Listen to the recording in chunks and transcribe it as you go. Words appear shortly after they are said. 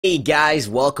Hey guys,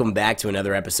 welcome back to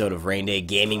another episode of Rain Day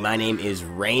Gaming. My name is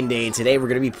Rain Day, and today we're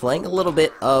going to be playing a little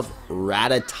bit of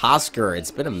Ratatoskr. It's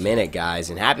been a minute,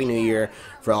 guys, and Happy New Year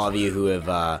for all of you who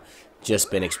have just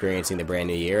been experiencing the brand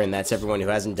new year, and that's everyone who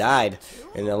hasn't died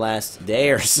in the last day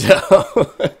or so.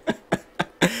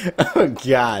 Oh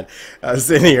god, I was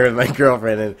sitting here with my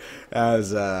girlfriend, and that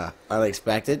was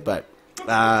unexpected, but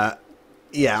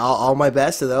yeah, all my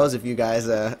best to those if you guys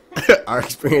are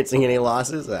experiencing any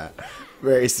losses.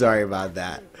 Very sorry about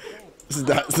that. It's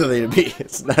not something to be.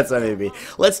 It's not something to be.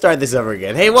 Let's start this over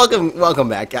again. Hey, welcome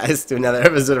back, guys, to another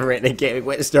episode of Rain Day Gaming.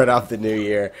 Way to start off the new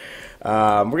year.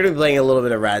 We're gonna be playing a little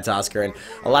bit of Ratatoskr, and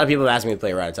a lot of people have asked me to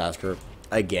play Ratatoskr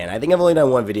again. I think I've only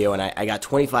done one video, and I got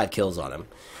 25 kills on him.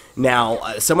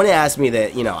 Now, someone asked me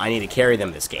that I need to carry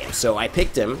them this game, so I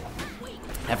picked him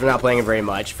after not playing him very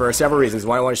much for several reasons.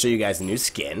 One, I want to show you guys the new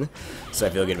skin, so I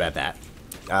feel good about that.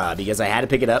 Because I had to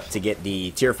pick it up to get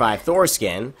the Tier 5 Thor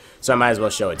skin, so I might as well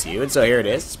show it to you. And so here it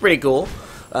is. It's pretty cool.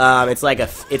 It's like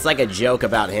a joke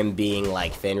about him being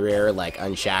like Fenrir, like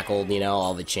unshackled,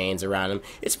 all the chains around him.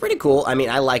 It's pretty cool. I mean,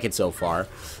 I like it so far.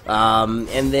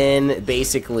 And then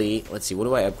basically, let's see, what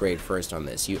do I upgrade first on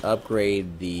this? You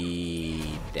upgrade the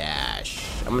dash.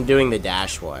 I'm doing the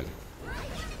dash one.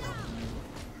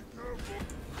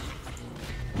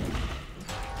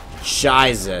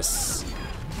 Jesus.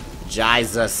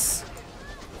 Jesus,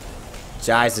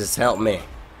 help me.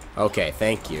 Okay,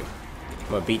 thank you.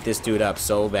 I'm gonna beat this dude up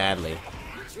so badly.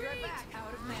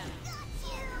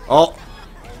 Oh,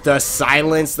 the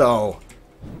silence though.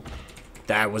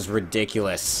 That was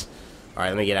ridiculous.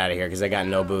 Alright, let me get out of here because I got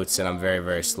no boots and I'm very,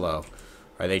 very slow.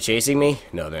 Are they chasing me?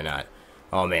 No, they're not.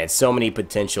 Oh man, so many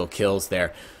potential kills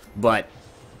there. But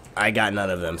I got none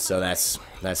of them, so that's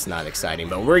not exciting.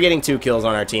 But we're getting 2 kills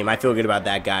on our team. I feel good about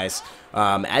that, guys.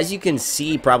 As you can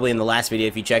see probably in the last video,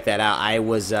 if you check that out, I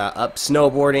was up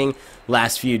snowboarding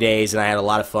last few days, and I had a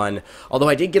lot of fun. Although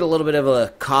I did get a little bit of a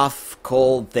cough,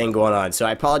 cold thing going on, so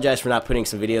I apologize for not putting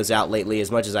some videos out lately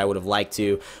as much as I would have liked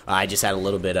to. I just had a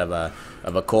little bit of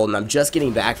a cold, and I'm just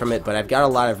getting back from it, but I've got a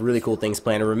lot of really cool things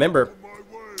planned. And remember,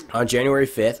 on January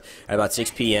 5th at about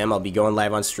 6 p.m. I'll be going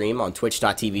live on stream on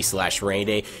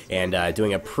twitch.tv/rainday and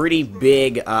doing a pretty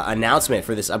big announcement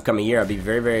for this upcoming year. I'll be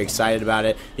very, very excited about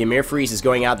it. The Amir Freeze is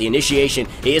going out. The initiation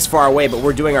is far away, but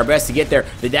we're doing our best to get there.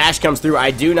 The dash comes through.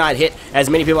 I do not hit as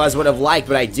many people as would have liked,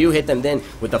 but I do hit them. Then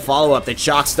with the follow-up, the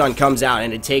chalk stun comes out,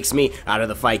 and it takes me out of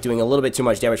the fight, doing a little bit too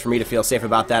much damage for me to feel safe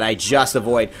about that. I just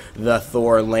avoid the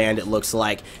Thor land, it looks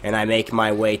like, and I make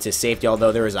my way to safety,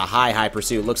 although there is a high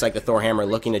pursuit. It looks like the Thor hammer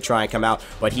looking to try and come out,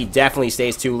 but he definitely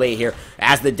stays too late here.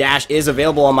 As the dash is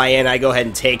available on my end, I go ahead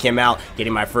and take him out,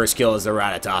 getting my first kill as the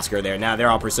Ratatoskr there. Now they're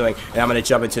all pursuing, and I'm going to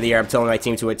jump into the air. I'm telling my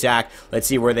team to attack. Let's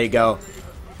see where they go.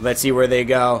 Let's see where they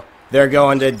go. They're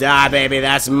going to die, baby.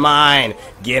 That's mine.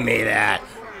 Give me that.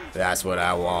 That's what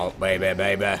I want, baby,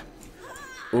 baby.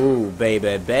 Ooh,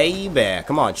 baby, baby.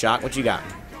 Come on, Chalk. What you got?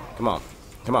 Come on.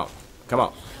 Come on. Come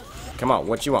on. Come on.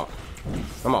 What you want?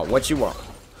 Come on. What you want?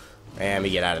 And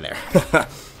we get out of there.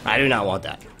 I do not want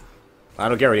that. I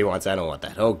don't care what he wants. I don't want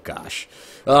that. Oh, gosh.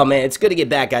 Oh, man, it's good to get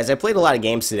back, guys. I played a lot of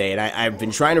games today, and I've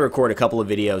been trying to record a couple of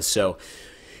videos, so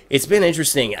it's been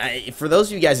interesting. For those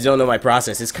of you guys who don't know my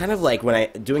process, it's kind of like when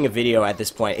I'm doing a video at this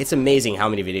point, it's amazing how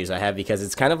many videos I have because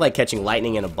it's kind of like catching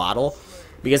lightning in a bottle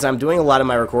because I'm doing a lot of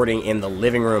my recording in the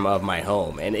living room of my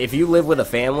home. And if you live with a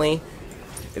family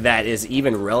that is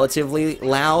even relatively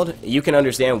loud, you can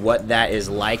understand what that is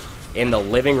like in the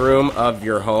living room of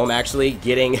your home, actually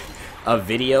getting a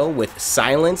video with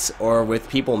silence or with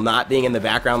people not being in the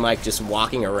background, like just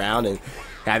walking around and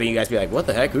having you guys be like, what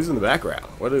the heck, who's in the background?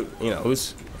 What do,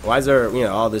 why is there,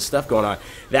 all this stuff going on?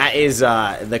 That is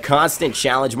the constant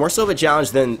challenge, more so of a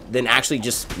challenge than actually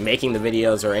just making the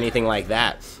videos or anything like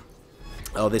that.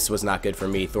 Oh, this was not good for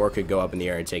me. Thor could go up in the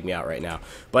air and take me out right now,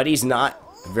 but he's not.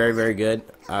 Very, very good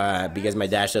because my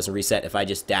dash doesn't reset if I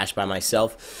just dash by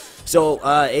myself. So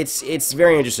it's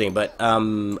very interesting, but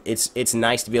it's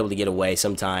nice to be able to get away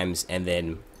sometimes and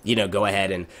then go ahead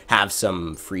and have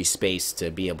some free space to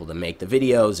be able to make the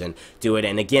videos and do it.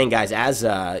 And again, guys, as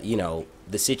the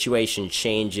situation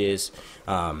changes,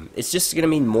 it's just gonna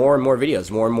mean more and more videos,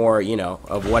 more and more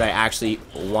of what I actually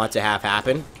want to have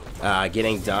happen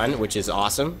getting done, which is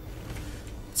awesome.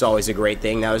 It's always a great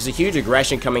thing. Now, there's a huge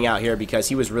aggression coming out here because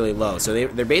he was really low. So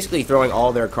they're basically throwing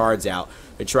all their cards out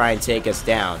to try and take us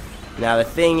down. Now, the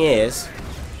thing is,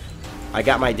 I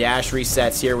got my dash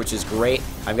resets here, which is great.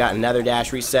 I've got another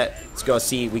dash reset. Let's go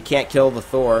see. We can't kill the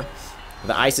Thor.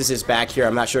 The Isis is back here.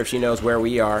 I'm not sure if she knows where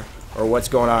we are. or what's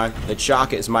going on. The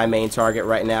Chaka is my main target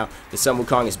right now. The Sun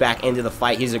Wukong is back into the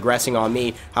fight. He's aggressing on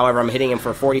me. However, I'm hitting him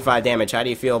for 45 damage. How do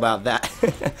you feel about that?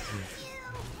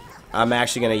 I'm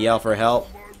actually going to yell for help.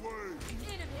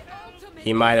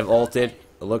 He might have ulted.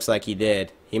 It looks like he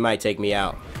did. He might take me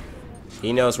out.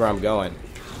 He knows where I'm going.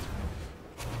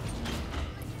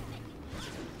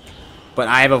 But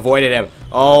I have avoided him.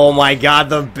 Oh my god,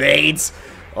 the baits!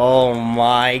 Oh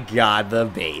my god, the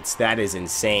baits. That is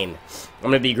insane. I'm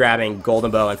going to be grabbing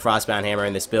Golden Bow and Frostbound Hammer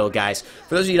in this build, guys.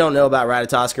 For those of you who don't know about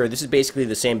Ratatoskr, this is basically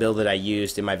the same build that I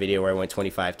used in my video where I went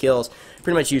 25 kills.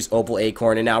 Pretty much used Opal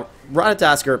Acorn. And now,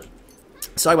 Ratatoskr,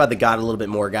 let's talk about the god a little bit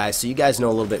more, guys, so you guys know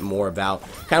a little bit more about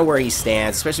kind of where he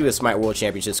stands, especially with SMITE World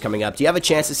Championships coming up. Do you have a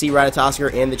chance to see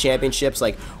Ratatoskr in the championships?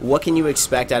 Like, what can you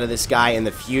expect out of this guy in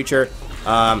the future?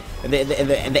 And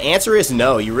the answer is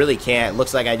no, you really can't.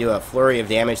 Looks like I do a flurry of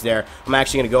damage there. I'm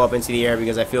actually going to go up into the air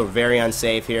because I feel very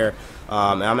unsafe here.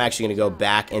 And I'm actually going to go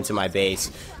back into my base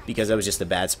because that was just a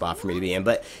bad spot for me to be in.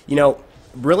 But, you know,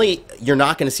 really, you're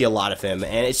not going to see a lot of him,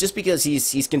 and it's just because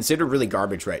he's considered really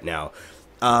garbage right now.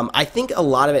 I think a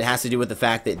lot of it has to do with the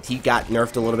fact that he got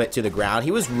nerfed a little bit to the ground.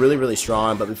 He was really, really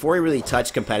strong, but before he really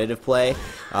touched competitive play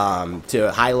to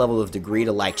a high level of degree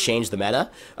to, like, change the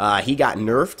meta, he got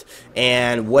nerfed,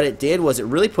 and what it did was it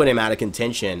really put him out of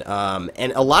contention.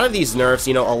 And a lot of these nerfs,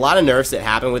 you know, a lot of nerfs that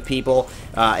happen with people,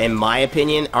 in my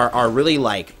opinion, are really,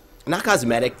 like, not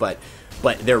cosmetic, but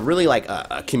they're really like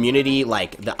a community,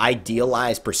 like the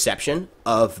idealized perception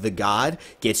of the god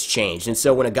gets changed. And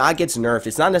so when a god gets nerfed,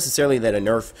 it's not necessarily that a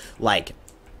nerf like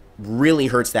really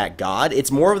hurts that god.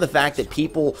 It's more of the fact that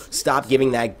people stop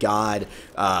giving that god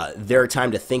their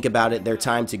time to think about it, their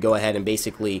time to go ahead and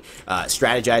basically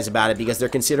strategize about it, because they're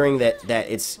considering that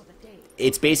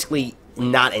it's basically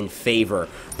not in favor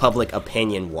public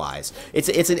opinion wise.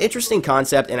 It's an interesting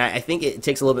concept, and I think it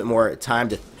takes a little bit more time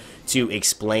to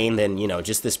explain than, you know,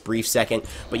 just this brief second.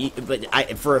 But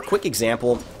for a quick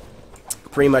example,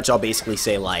 pretty much I'll basically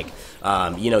say, like,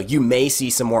 you know, you may see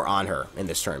some more on her in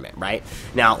this tournament, right?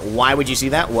 Now, why would you see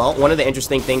that? Well, one of the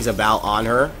interesting things about on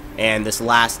her and this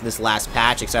last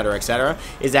patch, etc.,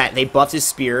 is that they buffed his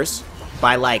spears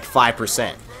by like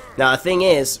 5%. Now, the thing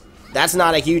is, that's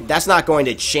not going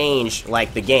to change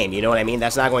like the game, you know what I mean?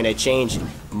 That's not going to change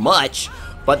much.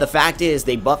 But the fact is,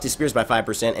 they buffed his spears by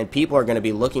 5%, and people are going to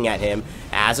be looking at him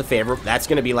as a favorable. That's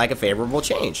going to be like a favorable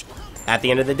change at the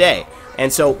end of the day.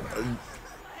 And so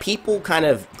people kind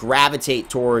of gravitate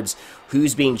towards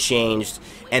who's being changed,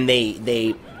 and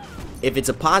they if it's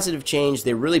a positive change,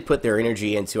 they really put their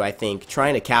energy into, I think,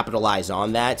 trying to capitalize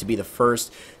on that to be the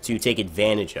first to take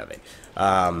advantage of it.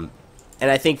 And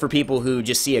I think for people who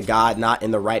just see a god not in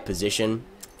the right position,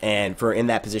 and for in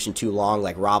that position too long,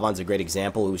 like Ravon's a great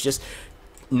example, who was just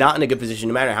not in a good position,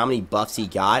 no matter how many buffs he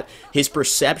got, his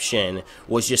perception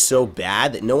was just so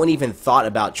bad that no one even thought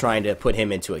about trying to put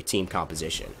him into a team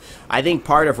composition. I think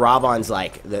part of Ravon's,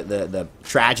 like, the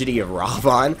tragedy of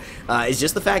Ravon is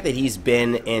just the fact that he's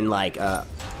been in, like,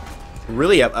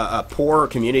 really a poor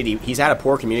community. He's had a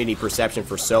poor community perception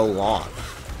for so long.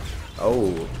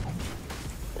 Oh.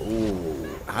 Ooh.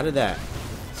 How did that...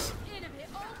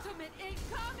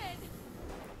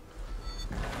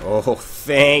 Oh,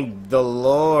 thank the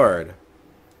Lord.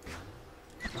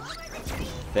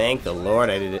 Thank the Lord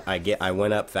I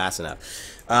went up fast enough.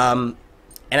 And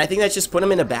I think that's just put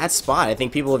him in a bad spot. I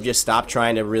think people have just stopped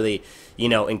trying to really, you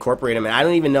know, incorporate him. And I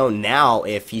don't even know now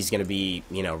if he's going to be,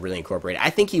 you know, really incorporated.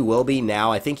 I think he will be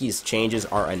now. I think his changes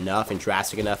are enough and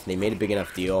drastic enough, and they made a big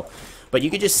enough deal. But you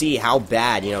could just see how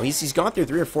bad, you know, he's gone through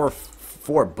 3 or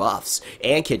 4 buffs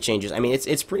and kit changes. I mean,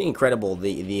 it's pretty incredible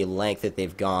the length that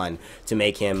they've gone to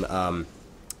make him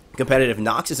competitive.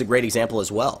 Nox is a great example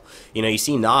as well. You know, you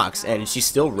see Nox, and she's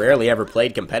still rarely ever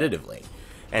played competitively.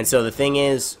 And so the thing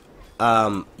is,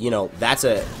 you know, that's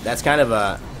kind of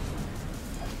a...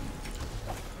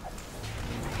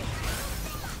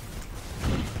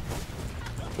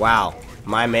 Wow,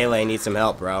 my melee needs some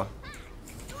help, bro.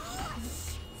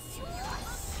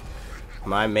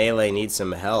 My melee needs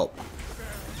some help.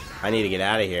 I need to get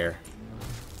out of here.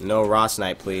 No Ross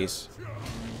Knight, please.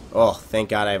 Oh, thank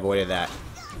God I avoided that.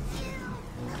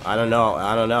 I don't know.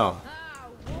 I don't know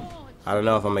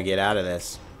if I'm going to get out of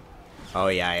this. Oh,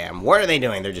 yeah, I am. What are they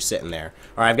doing? They're just sitting there.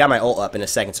 Alright, I've got my ult up in a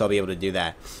second, so I'll be able to do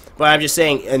that. But I'm just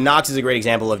saying, Nox is a great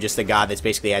example of just a god that's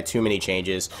basically had too many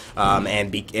changes.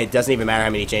 It doesn't even matter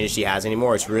how many changes she has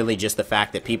anymore. It's really just the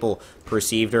fact that people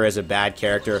perceived her as a bad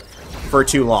character for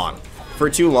too long.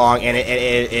 And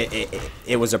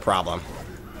it was a problem.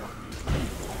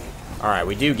 Alright,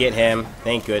 we do get him.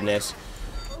 Thank goodness.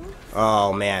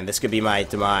 Oh, man, this could be my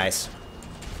demise.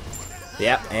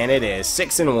 Yep, and it is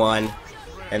 6-1,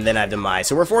 and then I demise.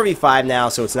 So we're 4v5 now,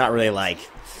 so it's not really like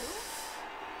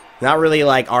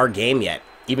our game yet,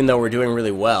 even though we're doing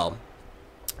really well.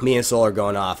 Me and Sol are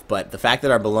going off, but the fact that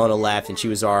our Bologna left and she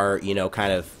was our, you know,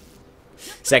 kind of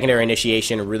secondary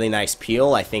initiation, a really nice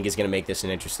peel, I think is going to make this an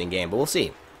interesting game, but we'll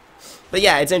see. But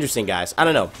yeah, it's interesting, guys. I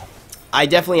don't know. I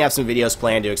definitely have some videos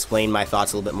planned to explain my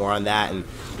thoughts a little bit more on that, and,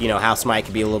 you know, how Smite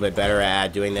could be a little bit better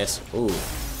at doing this. Ooh.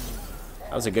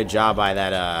 That was a good job by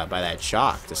that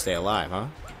shock to stay alive, huh?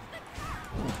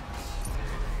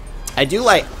 I do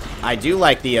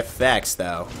like the effects,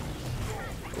 though.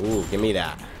 Ooh, give me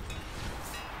that.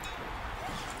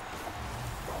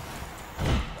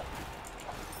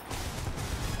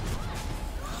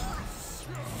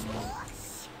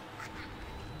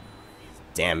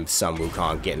 Damn, Sun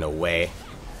Wukong getting away.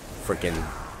 Freaking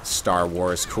Star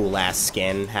Wars cool ass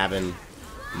skin, having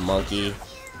monkey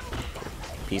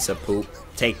piece of poop.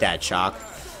 Take that, Chalk.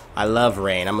 I love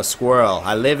rain. I'm a squirrel.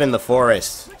 I live in the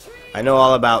forest. I know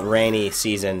all about rainy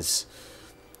seasons.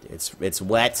 It's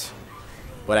wet,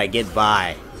 but I get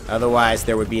by. Otherwise,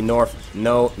 there would be none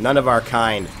of our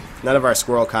kind, none of our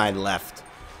squirrel kind left.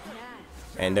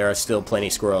 And there are still plenty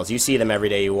of squirrels. You see them every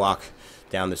day you walk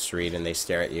down the street, and they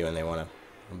stare at you, and they want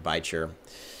to bite your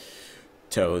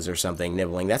toes or something,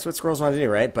 nibbling. That's what squirrels want to do,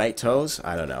 right? Bite toes?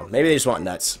 I don't know. Maybe they just want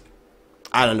nuts.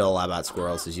 I don't know a lot about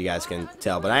squirrels, as you guys can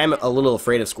tell, but I am a little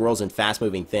afraid of squirrels and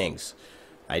fast-moving things.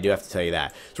 I do have to tell you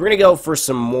that. So we're going to go for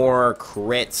some more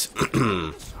crits.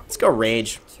 Let's go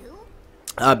Rage.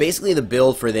 Basically, the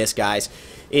build for this, guys,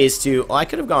 is to... Oh, I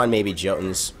could have gone maybe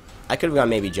Jotuns. I could have gone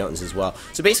maybe Jotuns as well.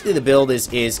 So basically, the build is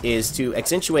to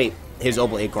accentuate his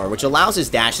Opal Acorn, which allows his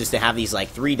dashes to have these like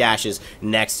 3 dashes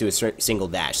next to a single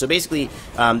dash. So basically,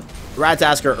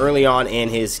 Ratatoskr early on in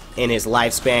his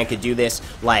lifespan could do this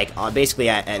like basically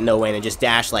at no win and just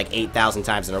dash like 8,000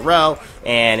 times in a row,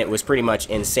 and it was pretty much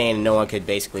insane, and no one could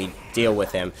basically deal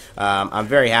with him. I'm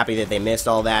very happy that they missed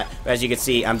all that. As you can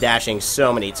see, I'm dashing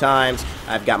so many times.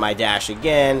 I've got my dash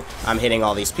again. I'm hitting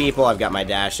all these people. I've got my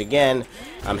dash again.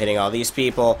 I'm hitting all these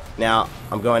people. Now,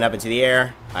 I'm going up into the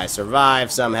air. I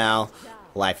survive somehow.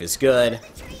 Life is good.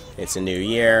 It's a new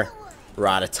year.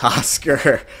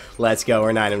 Ratatoskr. Let's go.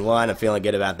 We're 9-1. I'm feeling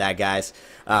good about that, guys.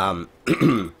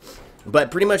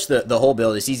 But pretty much the whole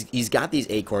build is he's got these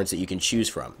acorns that you can choose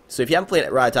from. So if you haven't played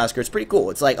Ratatoskr, it's pretty cool.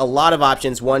 It's like a lot of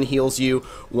options. One heals you.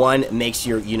 One makes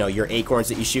your acorns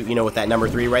that you shoot, with that number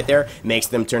 3 right there, makes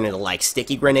them turn into like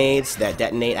sticky grenades that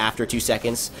detonate after 2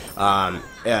 seconds.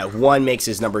 One makes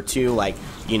his number 2 like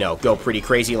go pretty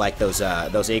crazy, like those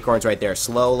acorns right there,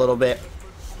 slow a little bit.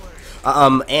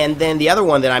 And then the other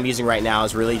one that I'm using right now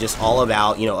is really just all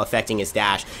about, affecting his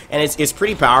dash. And it's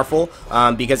pretty powerful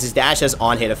because his dash has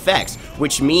on-hit effects,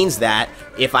 which means that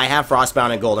if I have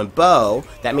Frostbound and Golden Bow,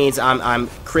 that means I'm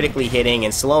critically hitting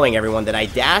and slowing everyone that I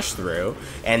dash through,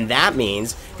 and that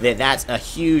means that that's a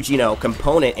huge,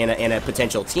 component in a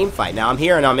potential team fight. Now, I'm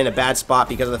here and I'm in a bad spot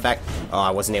because of the fact, oh,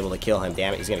 I wasn't able to kill him.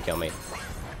 Damn it, he's going to kill me.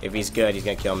 If he's good, he's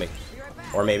going to kill me.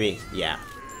 Or maybe, yeah,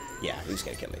 he's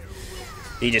going to kill me.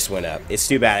 He just went up. It's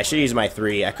too bad. I should use my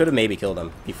 3. I could have maybe killed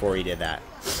him before he did that.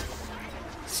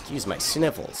 Excuse my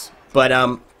sniffles. But,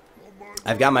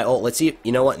 I've got my ult. Let's see.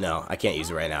 You know what? No, I can't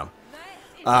use it right now.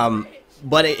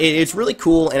 But it's really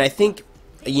cool, and I think,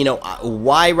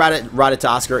 why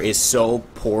Ratatoskr is so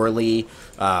poorly,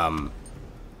 or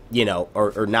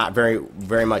not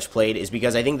very much played is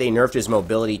because I think they nerfed his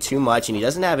mobility too much, and he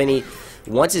doesn't have any...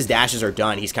 Once his dashes are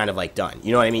done, he's kind of like done.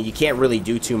 You know what I mean? You can't really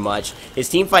do too much. His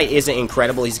team fight isn't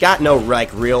incredible. He's got no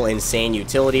like real insane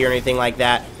utility or anything like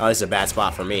that. Oh, this is a bad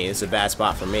spot for me. This is a bad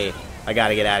spot for me. I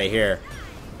gotta get out of here.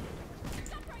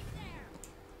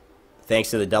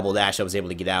 Thanks to the double dash, I was able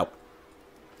to get out.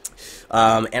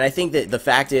 And I think that the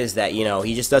fact is that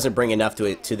he just doesn't bring enough to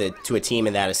a team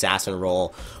in that assassin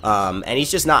role, and he's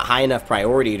just not high enough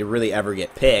priority to really ever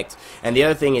get picked. And the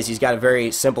other thing is he's got a very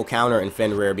simple counter in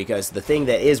Fenrir, because the thing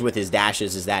that is with his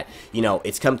dashes is that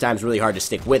it's sometimes really hard to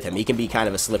stick with him. He can be kind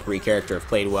of a slippery character if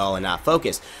played well and not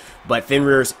focused. But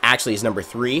Fenrir's actually is number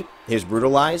 3. His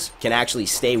Brutalize can actually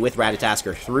stay with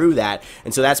Ratatoskr through that,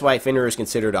 and so that's why Fenrir is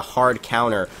considered a hard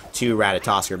counter to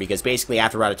Ratatoskr, because basically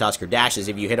after Ratatoskr dashes,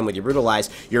 if you hit him with your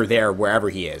Brutalize, you're there wherever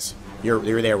he is.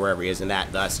 You're there wherever he is, and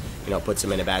that thus puts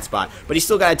him in a bad spot. But he's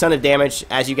still got a ton of damage,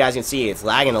 as you guys can see. It's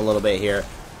lagging a little bit here,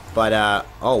 but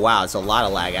oh wow, it's a lot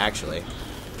of lag actually.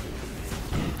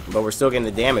 But we're still getting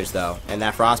the damage though, and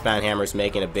that Frostbound hammer is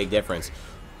making a big difference.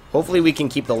 Hopefully we can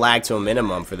keep the lag to a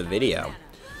minimum for the video.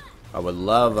 I would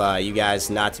love you guys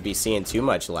not to be seeing too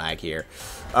much lag here.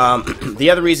 The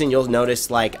other reason you'll notice,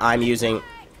 like, I'm using...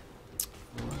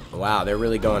 Wow, they're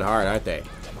really going hard, aren't they?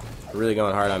 Really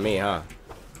going hard on me, huh?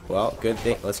 Well, good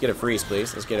thing. Let's get a freeze,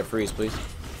 please. Let's get a freeze, please.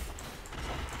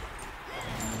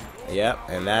 Yep,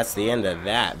 and that's the end of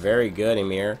that. Very good,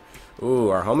 Emir. Ooh,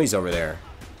 our homie's over there.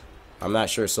 I'm not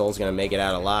sure Soul's going to make it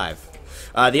out alive.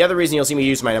 The other reason you'll see me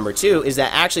use my number 2 is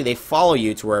that actually they follow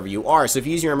you to wherever you are. So if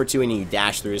you use your number 2 and you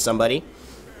dash through to somebody,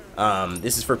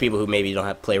 this is for people who maybe don't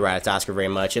have to play Ratatoskr very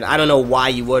much. And I don't know why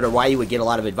you would or why you would get a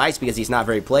lot of advice because he's not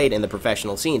very played in the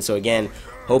professional scene. So again,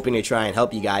 hoping to try and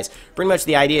help you guys. Pretty much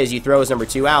the idea is you throw his number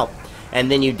 2 out, and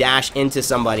then you dash into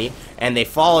somebody, and they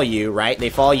follow you, right? They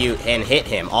follow you and hit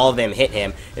him. All of them hit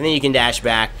him, and then you can dash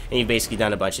back, and you've basically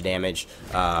done a bunch of damage.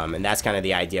 And that's kind of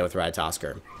the idea with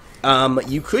Ratatoskr.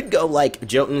 You could go like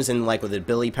Jotun's and like with a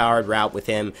ability powered route with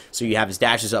him, so you have his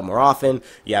dashes up more often,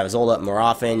 you have his ult up more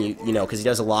often, you know, because he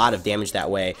does a lot of damage that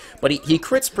way. But he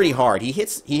crits pretty hard. He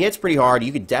hits pretty hard.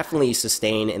 You could definitely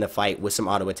sustain in a fight with some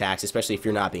auto attacks, especially if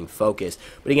you're not being focused.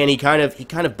 But again, he kind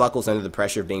of buckles under the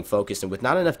pressure of being focused, and with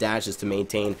not enough dashes to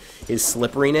maintain his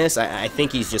slipperiness, I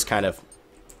think he's just kind of.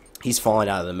 He's falling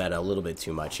out of the meta a little bit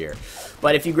too much here.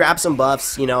 But if you grab some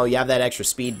buffs, you know, you have that extra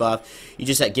speed buff, you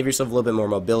just give yourself a little bit more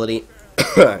mobility.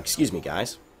 Excuse me,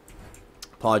 guys.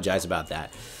 Apologize about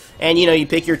that. And, you know, you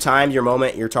pick your time, your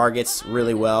moment, your targets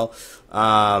really well.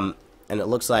 And it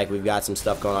looks like we've got some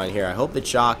stuff going on here. I hope the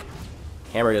chalk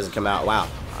hammer doesn't come out. Wow,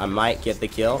 I might get the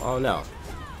kill. Oh, no.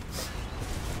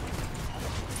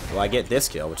 Well, I get this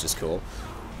kill, which is cool.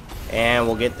 And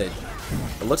we'll get the...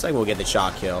 It looks like we'll get the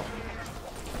chalk kill.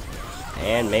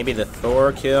 And maybe the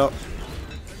Thor kill.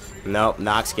 Nope,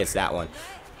 Nox gets that one.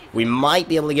 We might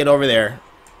be able to get over there.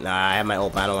 Nah, I have my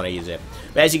ult, but I don't want to use it.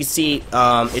 But as you can see,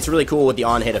 it's really cool with the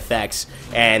on-hit effects.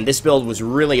 And this build was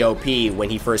really OP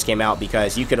when he first came out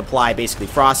because you could apply basically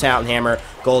Frostbound Hammer,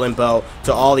 Golden Bow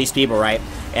to all these people, right?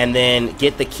 And then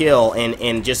get the kill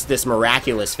in just this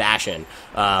miraculous fashion.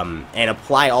 And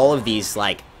apply all of these,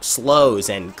 like, slows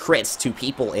and crits to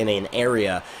people in an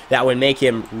area that would make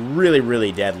him really,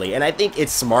 really deadly. And I think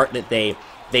it's smart that they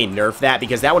nerf that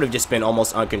because that would have just been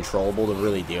almost uncontrollable to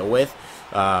really deal with.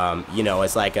 You know,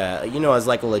 as like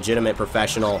a legitimate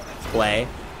professional play.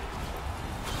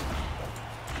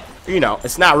 You know,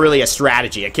 it's not really a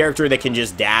strategy. A character that can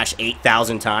just dash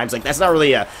 8,000 times, like that's not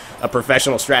really a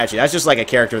professional strategy. That's just like a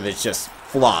character that's just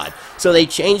flawed. So they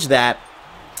changed that.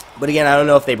 But again, I don't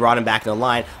know if they brought him back in the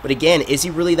line. But again, is he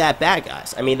really that bad,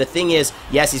 guys? I mean, the thing is,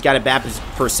 yes, he's got a bad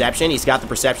perception. He's got the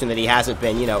perception that he hasn't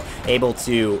been, you know, able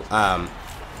to,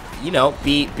 you know,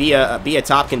 be a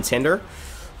top contender.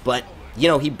 But you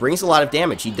know, he brings a lot of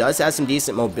damage. He does have some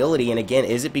decent mobility. And again,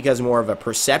 is it because more of a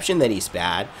perception that he's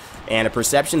bad and a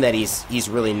perception that he's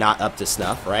really not up to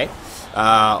snuff, right?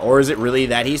 Or is it really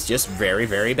that he's just very,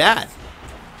 very bad?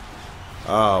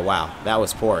 Oh, wow. That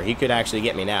was poor. He could actually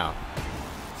get me now.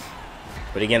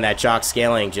 But again, that chalk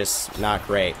scaling, just not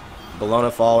great.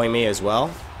 Bologna following me as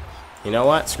well. You know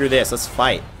what? Screw this. Let's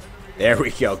fight. There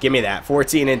we go. Give me that.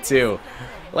 14-2.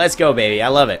 Let's go, baby. I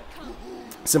love it.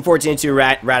 Some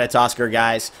 14-2 Ratatoskr,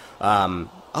 guys. I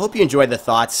hope you enjoyed the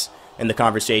thoughts and the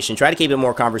conversation. Try to keep it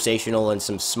more conversational and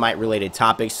some Smite-related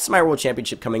topics. Smite World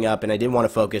Championship coming up, and I did want to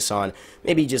focus on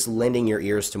maybe just lending your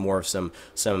ears to more of some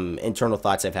internal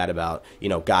thoughts I've had about, you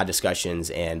know, God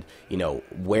discussions and, you know,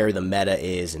 where the meta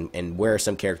is and where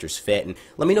some characters fit. And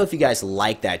let me know if you guys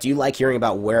like that. Do you like hearing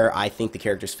about where I think the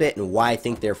characters fit and why I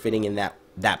think they're fitting in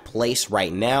that place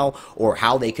right now, or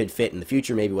how they could fit in the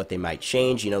future, maybe what they might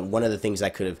change? You know, one of the things I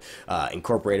could have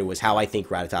incorporated was how I think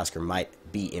Ratatoskr might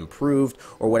be improved,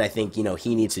 or what I think, you know,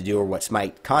 he needs to do, or what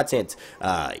Smite content,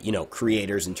 you know,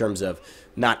 creators, in terms of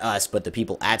not us, but the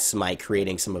people at Smite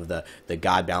creating some of the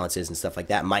god balances and stuff like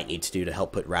that, might need to do to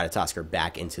help put Ratatoskr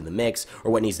back into the mix,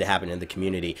 or what needs to happen in the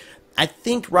community. I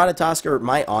think Ratatoskr,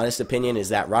 my honest opinion is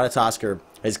that Ratatoskr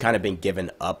has kind of been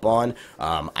given up on.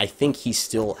 I think he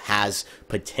still has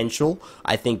potential.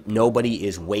 I think nobody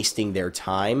is wasting their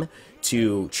time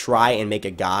to try and make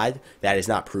a god that has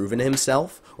not proven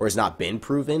himself or has not been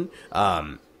proven,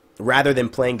 rather than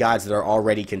playing gods that are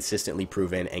already consistently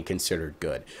proven and considered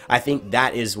good. I think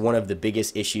that is one of the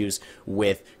biggest issues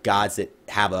with gods that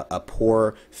have a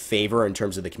poor favor in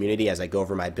terms of the community. As I go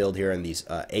over my build here in these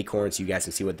Acorns, you guys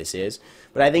can see what this is.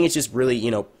 But I think it's just really,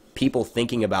 you know, people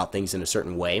thinking about things in a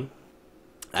certain way.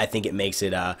 I think it makes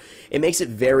it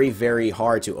very, very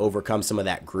hard to overcome some of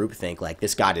that groupthink, like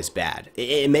this god is bad.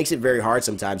 It makes it very hard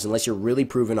sometimes unless you're really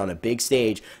proven on a big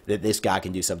stage that this god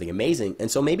can do something amazing.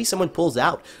 And so maybe someone pulls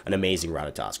out an amazing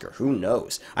Ratatoskr. Who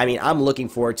knows? I mean, I'm looking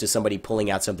forward to somebody pulling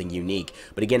out something unique.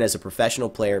 But again, as a professional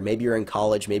player, maybe you're in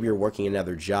college, maybe you're working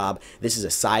another job. This is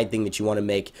a side thing that you want to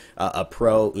make a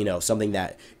pro, you know, something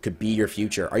that could be your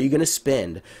future. Are you going to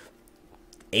spend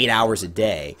 8 hours a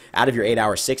day, out of your 8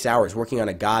 hours, 6 hours working on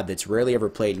a god that's rarely ever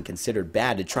played and considered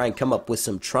bad to try and come up with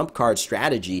some trump card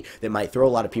strategy that might throw a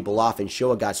lot of people off and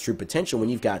show a god's true potential when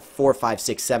you've got 4, 5,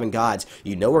 6, 7 gods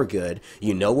you know are good,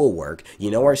 you know will work, you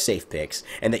know are safe picks,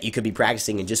 and that you could be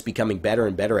practicing and just becoming better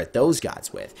and better at those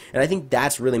gods with. And I think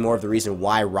that's really more of the reason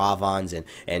why Ravons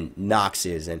and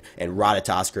Noxes and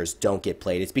Ratatoskrs don't get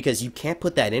played. It's because you can't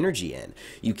put that energy in.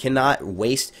 You cannot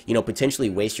waste, you know, potentially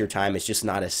waste your time. It's just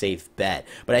not a safe bet.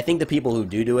 But I think the people who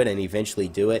do it and eventually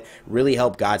do it really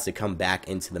help gods to come back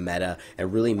into the meta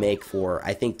and really make for,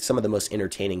 I think, some of the most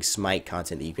entertaining Smite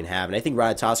content that you can have. And I think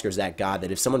Ratatoskr is that god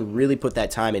that if someone really put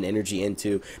that time and energy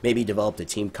into, maybe developed a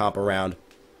team comp around,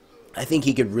 I think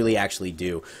he could really actually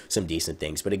do some decent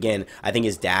things. But again, I think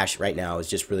his dash right now is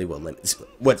just really what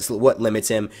limits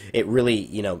him. It really,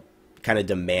 you know, kind of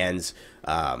demands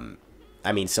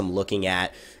I mean, some looking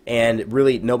at, and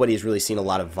really nobody's really seen a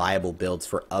lot of viable builds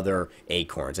for other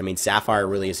Acorns. I mean, Sapphire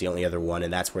really is the only other one,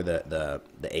 and that's where the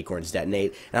Acorns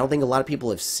detonate. And I don't think a lot of people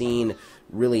have seen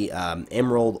really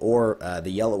Emerald or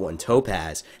the yellow one,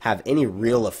 Topaz, have any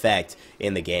real effect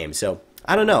in the game. So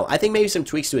I don't know. I think maybe some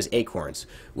tweaks to his Acorns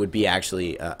would be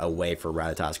actually a way for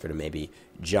Ratatoskr to maybe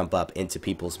jump up into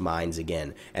people's minds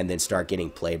again, and then start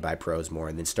getting played by pros more,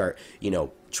 and then start, you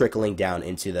know, trickling down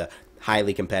into the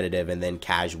highly competitive and then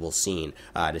casual scene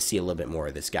to see a little bit more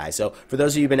of this guy. So for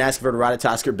those of you who've been asking for a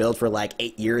Ratatoskr build for like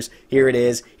 8 years, here it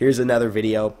is. Here's another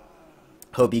video.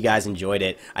 Hope you guys enjoyed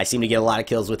it. I seem to get a lot of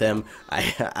kills with him.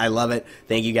 I love it.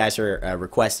 Thank you guys for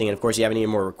requesting. And of course, if you have any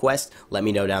more requests, let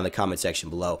me know down in the comment section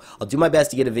below. I'll do my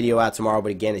best to get a video out tomorrow,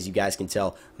 but again, as you guys can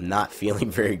tell, I'm not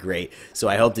feeling very great. So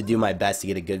I hope to do my best to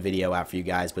get a good video out for you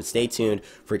guys. But stay tuned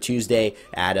for Tuesday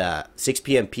at 6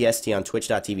 p.m. PST on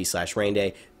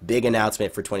twitch.tv/rainday. Big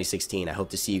announcement for 2016. I hope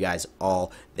to see you guys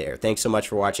all there. Thanks so much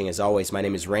for watching. As always, my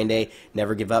name is Rainday.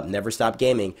 Never give up, never stop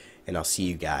gaming, and I'll see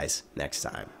you guys next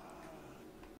time.